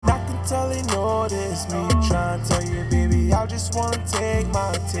tell he notice me. Tryna tell you, baby, I just wanna take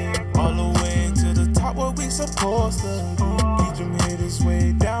my team all the way to the top where we supposed to be. Eat them hitters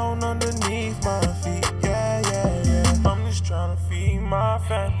way down underneath my feet. Yeah, yeah, yeah. I'm just tryna feed my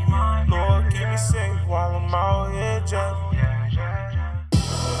family. Lord, keep me safe while I'm out here jamming.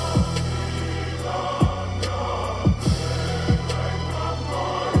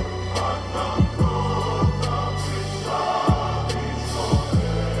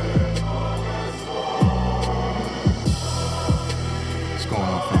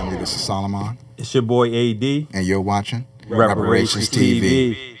 This is Solomon. It's your boy AD. And you're watching Reparations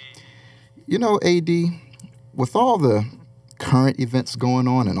TV. You know, AD, with all the current events going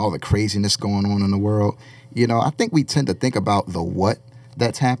on and all the craziness going on in the world, you know, I think we tend to think about the what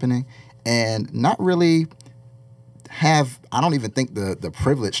that's happening and not really I don't even think the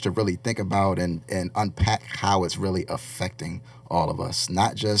privilege to really think about and unpack how it's really affecting all of us,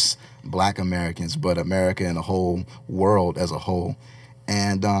 not just Black Americans, but America and the whole world as a whole.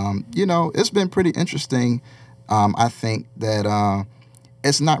 And, you know, it's been pretty interesting. I think that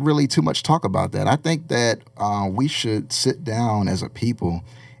it's not really too much talk about that. I think that we should sit down as a people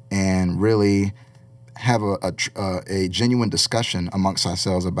and really have a genuine discussion amongst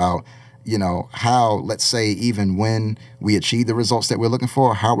ourselves about, you know, how, let's say, even when we achieve the results that we're looking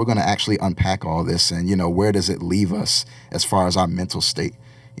for, how we're going to actually unpack all this and, you know, where does it leave us as far as our mental state?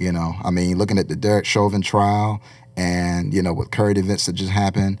 You know, I mean, looking at the Derek Chauvin trial and, you know, with current events that just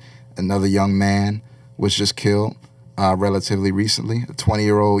happened, another young man was just killed relatively recently, a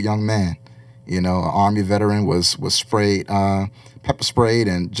 20-year-old young man. You know, an Army veteran was sprayed, pepper sprayed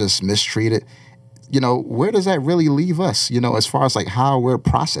and just mistreated. You know, where does that really leave us, you know, as far as like how we're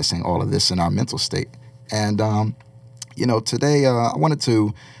processing all of this in our mental state? And, you know, today I wanted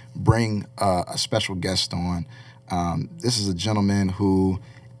to bring a special guest on. This is a gentleman who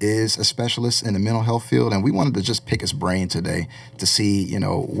is a specialist in the mental health field, and we wanted to just pick his brain today to see, you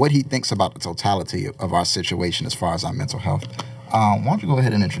know, what he thinks about the totality of our situation as far as our mental health. Why don't you go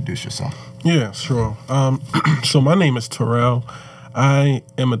ahead and introduce yourself? Yeah, sure. So my name is Terrell. I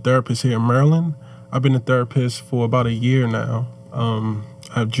am a therapist here in Maryland. I've been a therapist for about a year now.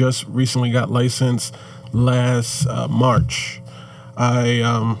 I've just recently got licensed last March.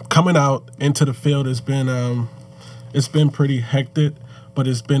 Coming out into the field has been it's been pretty hectic, but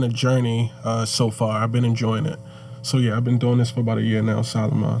it's been a journey so far. I've been enjoying it. So yeah, I've been doing this for about a year now,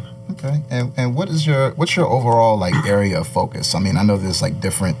 Solomon. Okay. And what's your overall like area of focus? I mean, I know there's like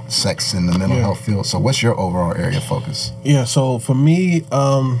different sects in the mental health field. So what's your overall area of focus? Yeah, so for me,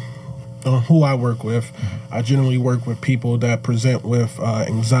 who I work with, I generally work with people that present with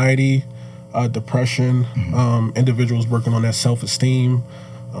anxiety, depression, individuals working on their self-esteem,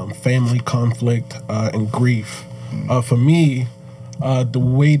 family conflict, and grief. For me, the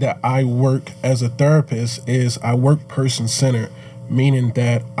way that I work as a therapist is I work person-centered, meaning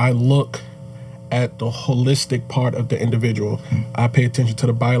that I look at the holistic part of the individual. I pay attention to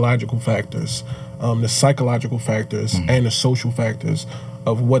the biological factors, the psychological factors, and the social factors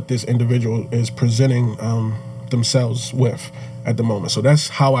of what this individual is presenting themselves with at the moment. So that's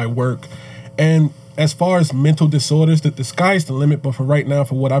how I work. And as far as mental disorders, the sky's the limit, but for right now,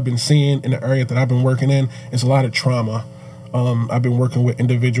 for what I've been seeing in the area that I've been working in, is a lot of trauma. I've been working with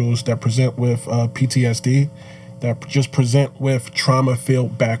individuals that present with PTSD, that just present with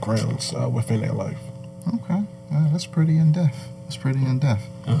trauma-filled backgrounds within their life. Okay, that's pretty in-depth.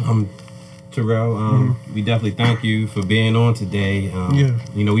 Terrell, we definitely thank you for being on today.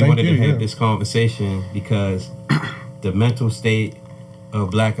 You know, we wanted to have this conversation because the mental state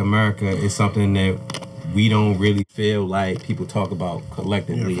of Black America is something that we don't really feel like people talk about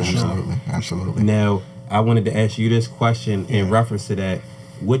collectively. Yeah, absolutely. Now, I wanted to ask you this question in reference to that.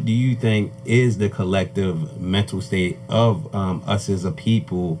 What do you think is the collective mental state of us as a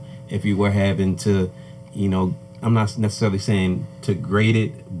people if you were having to, you know, I'm not necessarily saying to grade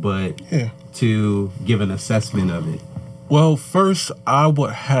it, but to give an assessment of it? Well, first, I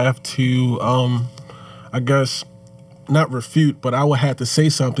would have to, I guess, not refute, but I would have to say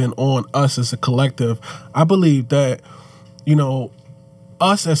something on us as a collective. I believe that, you know,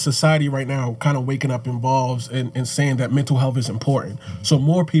 us as society right now kind of waking up involves in saying that mental health is important. So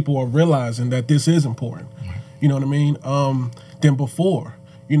more people are realizing that this is important, you know what I mean, than before.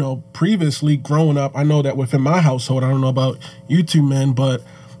 You know, previously growing up, I know that within my household, I don't know about you two men, but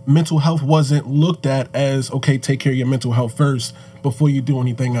mental health wasn't looked at as, okay, take care of your mental health first before you do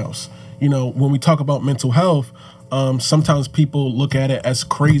anything else. You know, when we talk about mental health, sometimes people look at it as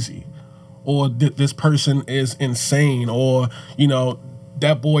crazy, or this person is insane, or, you know,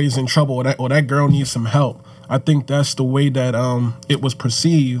 that boy is in trouble, or that girl needs some help. I think that's the way that it was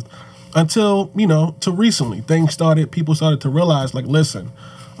perceived. until, to recently, people started to realize, like, listen,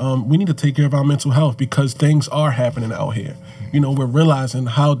 we need to take care of our mental health because things are happening out here. We're realizing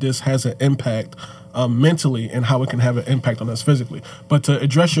how this has an impact mentally and how it can have an impact on us physically. But to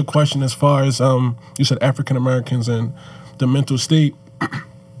address your question as far as you said African Americans and the mental state,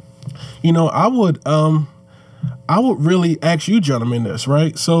 I would really ask you gentlemen this,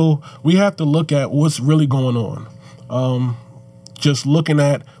 right? So we have to look at what's really going on. Just looking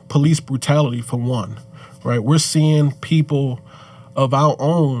at police brutality for one, right? We're seeing people of our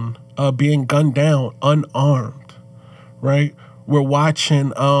own being gunned down unarmed, right? We're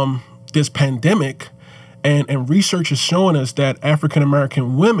watching this pandemic, and research is showing us that African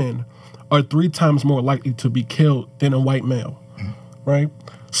American women are 3 times more likely to be killed than a white male, right?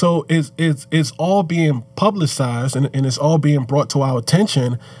 So it's all being publicized and it's all being brought to our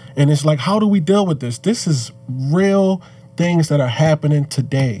attention, and it's like, how do we deal with this? This is real things that are happening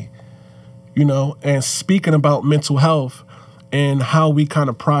today, and speaking about mental health and how we kind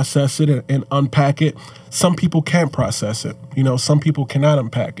of process it and unpack it. Some people can't process it. Some people cannot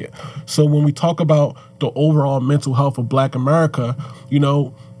unpack it. So when we talk about the overall mental health of Black America,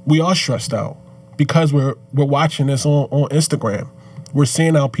 we are stressed out because we're watching this on Instagram. We're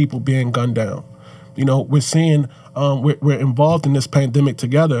seeing our people being gunned down. We're seeing we're involved in this pandemic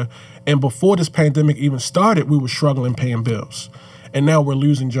together. And before this pandemic even started, we were struggling paying bills, and now we're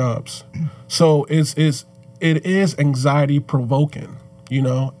losing jobs. So it is anxiety provoking,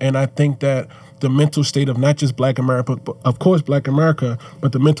 and I think that the mental state of not just Black America, but of course Black America,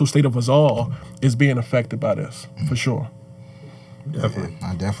 but the mental state of us all is being affected by this, for sure. Definitely.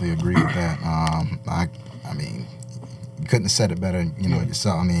 I definitely agree with that. I mean, you couldn't have said it better,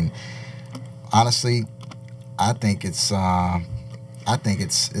 yourself. I mean, honestly, I think it's not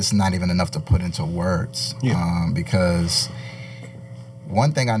even enough to put into words, because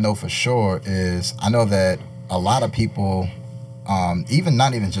one thing I know for sure is I know that a lot of people,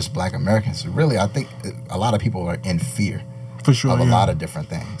 not even just Black Americans, really, I think a lot of people are in fear for sure, of a lot of different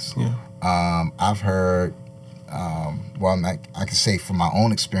things. Yeah. I've heard, I can say from my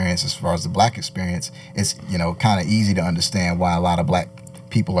own experience, as far as the Black experience, it's, kind of easy to understand why a lot of Black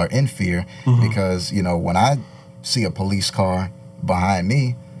people are in fear, because, when I see a police car behind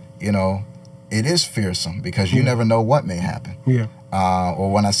me, it is fearsome because you never know what may happen. Yeah.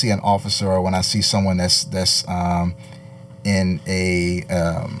 Or when I see an officer, or when I see someone that's in a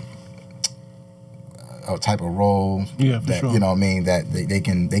type of role, that sure. that they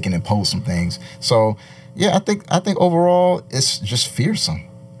can impose some things. So I think overall it's just fearsome.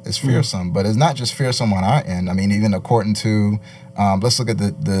 It's fearsome, but it's not just fearsome on our end. I mean, even according to let's look at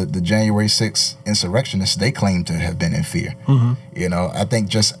the January 6th insurrectionists, they claim to have been in fear. I think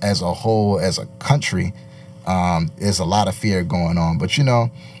just as a whole, as a country, there's a lot of fear going on. But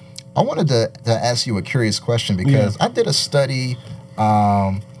I wanted to ask you a curious question, because I did a study.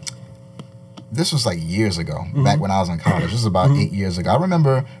 This was like years ago, back when I was in college. This was about 8 years ago. I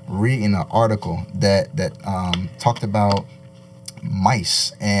remember reading an article that talked about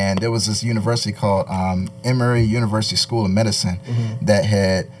mice, and there was this university called Emory University School of Medicine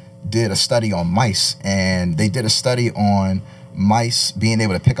that did a study on mice, and they did a study on mice being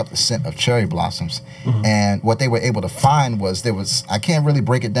able to pick up the scent of cherry blossoms. And what they were able to find was I can't really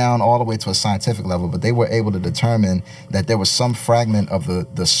break it down all the way to a scientific level, but they were able to determine that there was some fragment of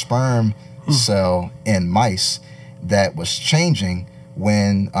the sperm cell in mice that was changing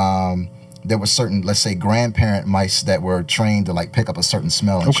when there were certain, let's say, grandparent mice that were trained to pick up a certain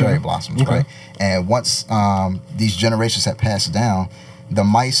smell in cherry blossoms, right? And once these generations had passed down, the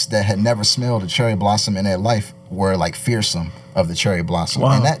mice that had never smelled a cherry blossom in their life were fearsome of the cherry blossom.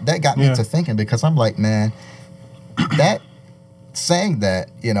 Wow. And that got me to thinking, because I'm like, man, that saying that,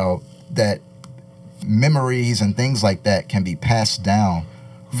 that memories and things like that can be passed down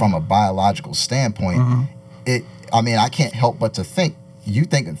from a biological standpoint, I can't help but to think, you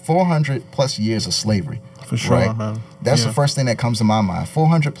thinking 400 plus years of slavery. For sure, right? man. That's the first thing that comes to my mind.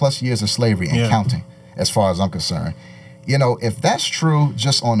 400 plus years of slavery and counting, as far as I'm concerned. If that's true,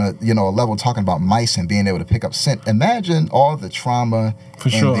 just on a level talking about mice and being able to pick up scent, imagine all the trauma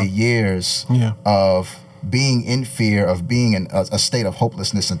and the years of being in fear, of being in a state of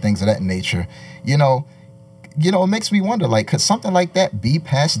hopelessness and things of that nature. It makes me wonder, could something like that be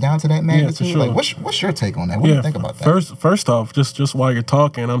passed down to that magnitude? Yeah, for sure. What's your take on that? What do you think about that? First off, just while you're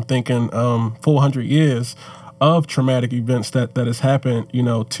talking, I'm thinking 400 years of traumatic events that has happened,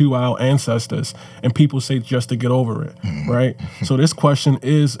 to our ancestors, and people say just to get over it, right? So this question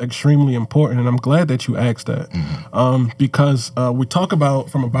is extremely important, and I'm glad that you asked that, because we talk about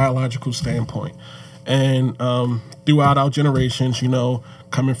from a biological standpoint, And throughout our generations,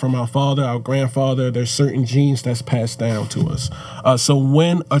 coming from our father, our grandfather, there's certain genes that's passed down to us. So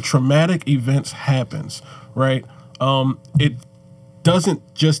when a traumatic event happens, right, it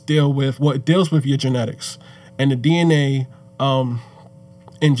doesn't just deal with, it deals with your genetics. And the DNA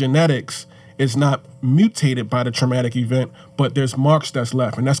in genetics is not mutated by the traumatic event, but there's marks that's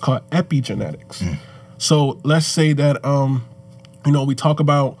left, and that's called epigenetics. So let's say that, we talk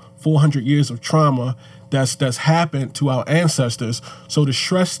about 400 years of trauma that's happened to our ancestors. So the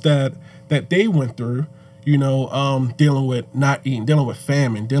stress that they went through, dealing with not eating, dealing with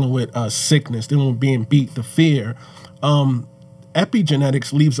famine, dealing with sickness, dealing with being beat, the fear,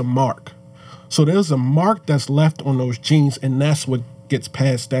 epigenetics leaves a mark. So there's a mark that's left on those genes, and that's what gets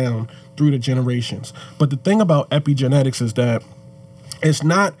passed down through the generations. But the thing about epigenetics is that it's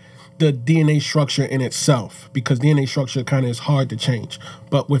not the DNA structure in itself, because DNA structure kind of is hard to change.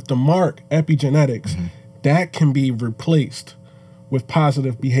 But with the mark, epigenetics, that can be replaced with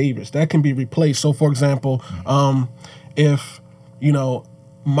positive behaviors. That can be replaced. So, for example, if,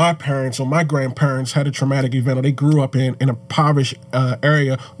 my parents or my grandparents had a traumatic event, or they grew up in a impoverished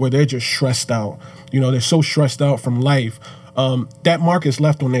area where they're just stressed out. They're so stressed out from life. That mark is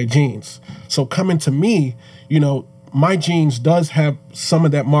left on their genes. So coming to me, my genes does have some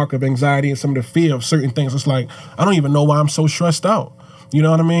of that mark of anxiety and some of the fear of certain things. It's like, I don't even know why I'm so stressed out. You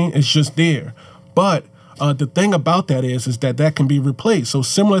know what I mean? It's just there. But the thing about that is that can be replaced. So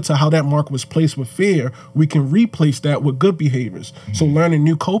similar to how that mark was placed with fear, we can replace that with good behaviors. So learning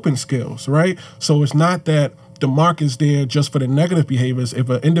new coping skills, right? So it's not that the mark is there just for the negative behaviors. If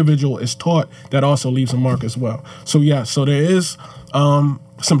an individual is taught, that also leaves a mark as well. So yeah, so there is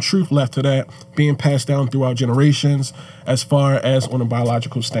some truth left to that being passed down throughout generations as far as on a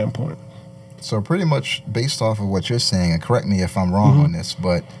biological standpoint. So pretty much based off of what you're saying, and correct me if I'm wrong on this,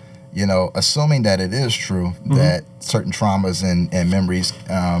 but assuming that it is true that certain traumas and memories,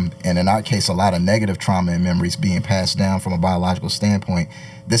 and in our case, a lot of negative trauma and memories being passed down from a biological standpoint,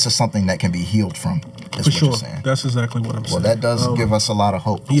 this is something that can be healed from. Is For what sure. You're saying. That's exactly what I'm saying. Well, that does give us a lot of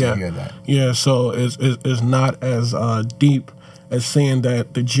hope to hear that. Yeah, so it's not as deep as saying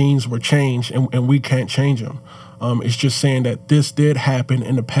that the genes were changed and we can't change them. It's just saying that this did happen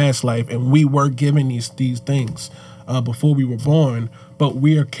in the past life, and we were given these things before we were born, but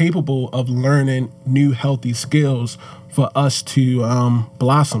we are capable of learning new healthy skills for us to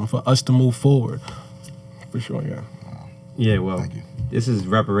blossom, for us to move forward. For sure, yeah. Yeah, well, Thank you. This is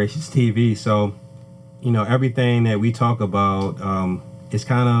Reparations TV, so everything that we talk about is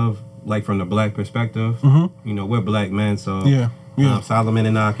kind of like from the black perspective. We're black men, so Solomon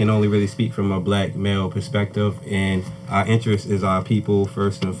and I can only really speak from a black male perspective, and our interest is our people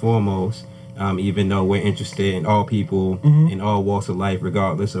first and foremost. Even though we're interested in all people in all walks of life,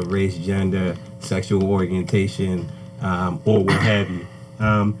 regardless of race, gender, sexual orientation, or what have you.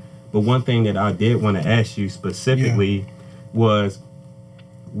 But one thing that I did want to ask you specifically was,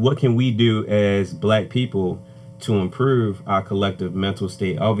 what can we do as black people to improve our collective mental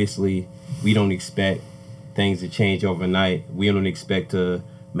state? Obviously, we don't expect things to change overnight. We don't expect to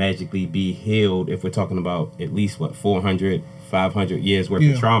magically be healed if we're talking about at least, 400, 500 years worth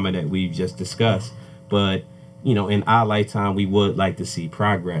of trauma that we've just discussed. But, in our lifetime, we would like to see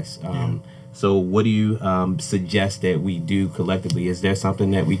progress. So what do you suggest that we do collectively? Is there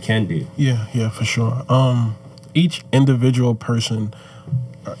something that we can do? Yeah, for sure. Each individual person,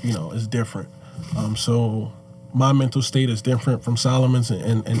 is different. So my mental state is different from Solomon's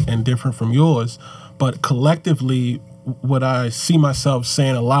and different from yours. But collectively, what I see myself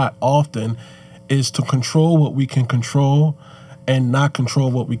saying a lot often is to control what we can control and not control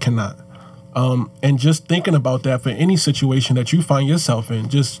what we cannot. And just thinking about that for any situation that you find yourself in,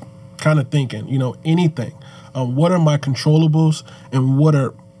 just kind of thinking, anything. What are my controllables and what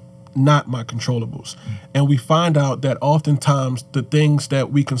are not my controllables? And we find out that oftentimes the things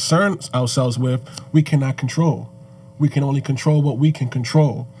that we concern ourselves with, we cannot control. We can only control what we can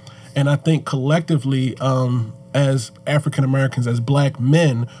control. And I think collectively, as African Americans, as black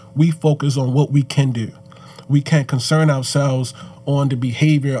men, we focus on what we can do. We can't concern ourselves on the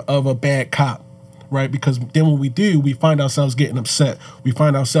behavior of a bad cop, right? Because then when we do, we find ourselves getting upset. We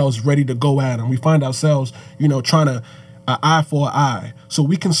find ourselves ready to go at them. We find ourselves, trying to eye for an eye. So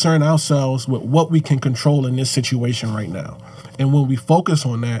we concern ourselves with what we can control in this situation right now. And when we focus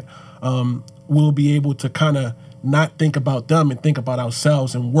on that, we'll be able to kind of not think about them and think about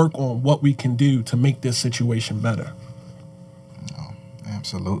ourselves and work on what we can do to make this situation better. Oh,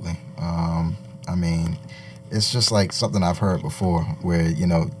 absolutely. It's just like something I've heard before where,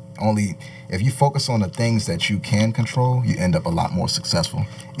 if you focus on the things that you can control, you end up a lot more successful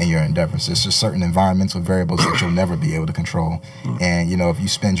in your endeavors. There's just certain environmental variables that you'll never be able to control. And, if you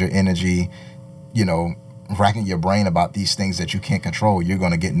spend your energy, racking your brain about these things that you can't control, you're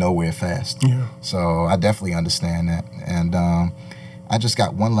going to get nowhere fast. Yeah. So I definitely understand that. And I just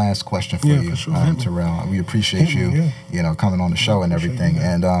got one last question for you, for sure. Terrell. We appreciate you, coming on the show and everything.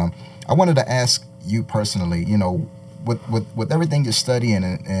 And I wanted to ask you personally, with everything you're studying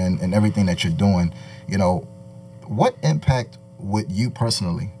and everything that you're doing, what impact would you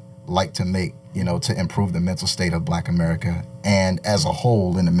personally like to make, to improve the mental state of Black America and as a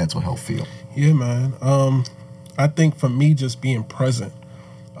whole in the mental health field? Yeah, man. I think for me, just being present,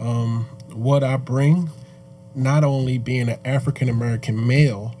 what I bring, not only being an African-American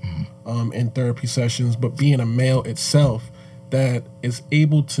male in therapy sessions, but being a male itself that is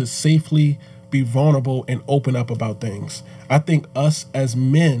able to safely be vulnerable and open up about things. I think us as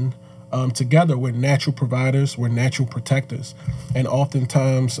men, together, we're natural providers, we're natural protectors. And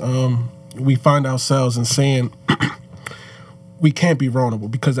oftentimes we find ourselves in saying we can't be vulnerable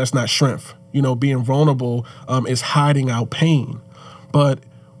because that's not strength. Being vulnerable is hiding our pain. But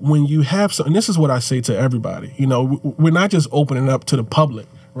when you have and this is what I say to everybody, we're not just opening up to the public,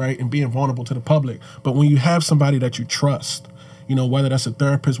 right, and being vulnerable to the public, but when you have somebody that you trust, whether that's a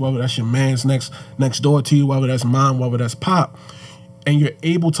therapist, whether that's your man's next door to you, whether that's mom, whether that's pop, and you're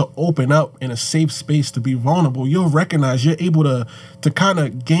able to open up in a safe space to be vulnerable, you'll recognize you're able to kind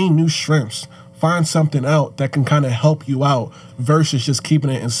of gain new strengths, find something out that can kind of help you out versus just keeping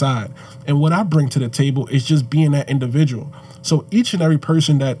it inside. And what I bring to the table is just being that individual. So each and every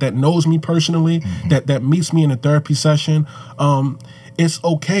person that knows me personally, that meets me in a therapy session, it's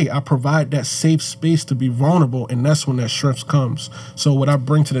okay. I provide that safe space to be vulnerable, and that's when that strength comes. So what I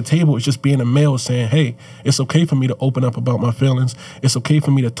bring to the table is just being a male saying, hey, it's okay for me to open up about my feelings. It's okay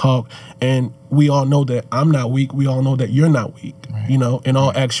for me to talk. And we all know that I'm not weak. We all know that you're not weak. Right. In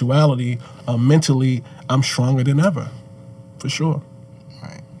all actuality, mentally, I'm stronger than ever, for sure.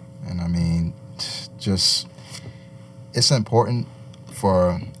 Right. And I mean, just it's important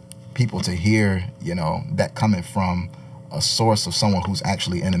for people to hear, that coming from a source of someone who's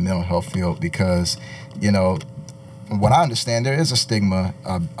actually in the mental health field, because, from what I understand, there is a stigma,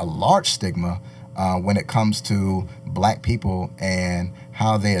 a large stigma, when it comes to Black people and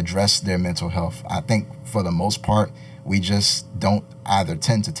how they address their mental health. I think for the most part, we just don't either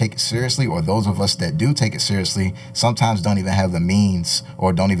tend to take it seriously, or those of us that do take it seriously sometimes don't even have the means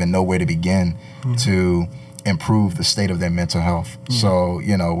or don't even know where to begin to improve the state of their mental health. So,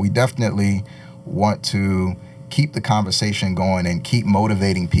 we definitely want to keep the conversation going and keep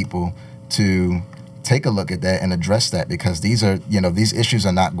motivating people to take a look at that and address that, because these issues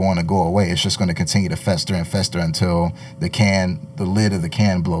are not going to go away. It's just going to continue to fester and fester until the lid of the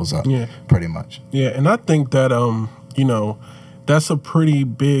can blows up, pretty much. Yeah, and I think that, that's a pretty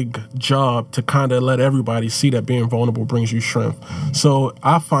big job to kind of let everybody see that being vulnerable brings you strength. So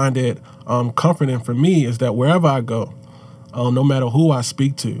I find it comforting for me is that wherever I go, no matter who I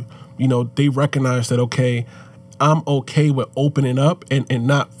speak to, they recognize that, okay, I'm okay with opening up and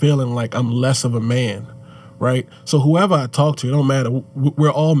not feeling like I'm less of a man, right? So whoever I talk to, it don't matter.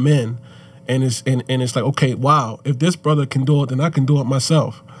 We're all men, and it's like, okay, wow, if this brother can do it, then I can do it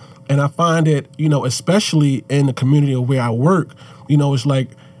myself. And I find it, especially in the community of where I work, it's like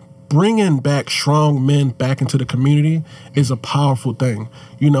bringing back strong men back into the community is a powerful thing.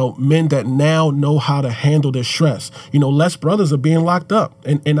 Men that now know how to handle their stress. Less brothers are being locked up,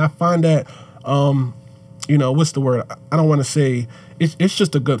 and I find that. What's the word? I don't want to say it's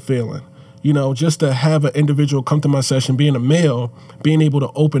just a good feeling, just to have an individual come to my session, being a male, being able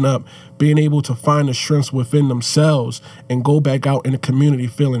to open up, being able to find the strengths within themselves and go back out in the community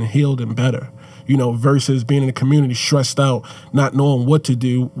feeling healed and better, versus being in the community stressed out, not knowing what to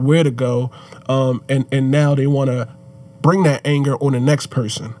do, where to go. And now they want to bring that anger on the next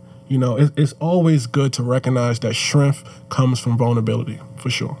person. It's always good to recognize that strength comes from vulnerability, for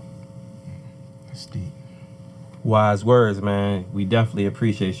sure. That's deep. Wise words, man. We definitely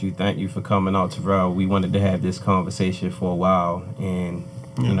appreciate you. Thank you for coming out, Terrell. We wanted to have this conversation for a while, and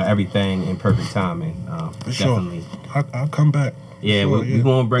everything in perfect timing. For definitely. Sure. I'll come back. Yeah, sure, we're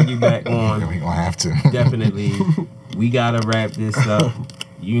gonna bring you back on. We're gonna have to. Definitely. We gotta wrap this up.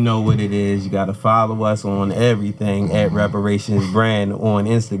 You know what it is. You gotta follow us on everything at Reparations Brand on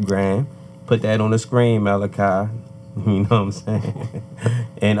Instagram. Put that on the screen, Malachi. You know what I'm saying?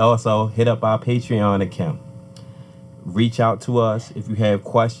 And also hit up our Patreon account. Reach out to us if you have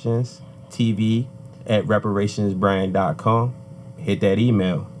questions. TV@reparationsbrand.com. Hit that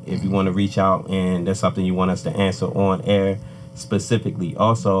email if you want to reach out and there's something you want us to answer on air. specifically.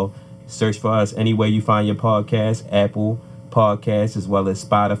 Also, search for us anywhere you find your podcast, Apple Podcasts, as well as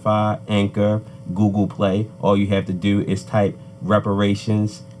Spotify, Anchor, Google Play. All you have to do is type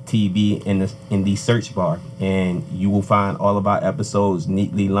Reparations TV in the search bar, and you will find all of our episodes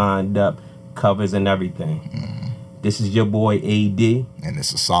neatly lined up, covers and everything. This is your boy AD, And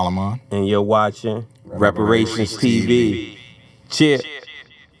this is Solomon. and you're watching Reparations TV. Cheers.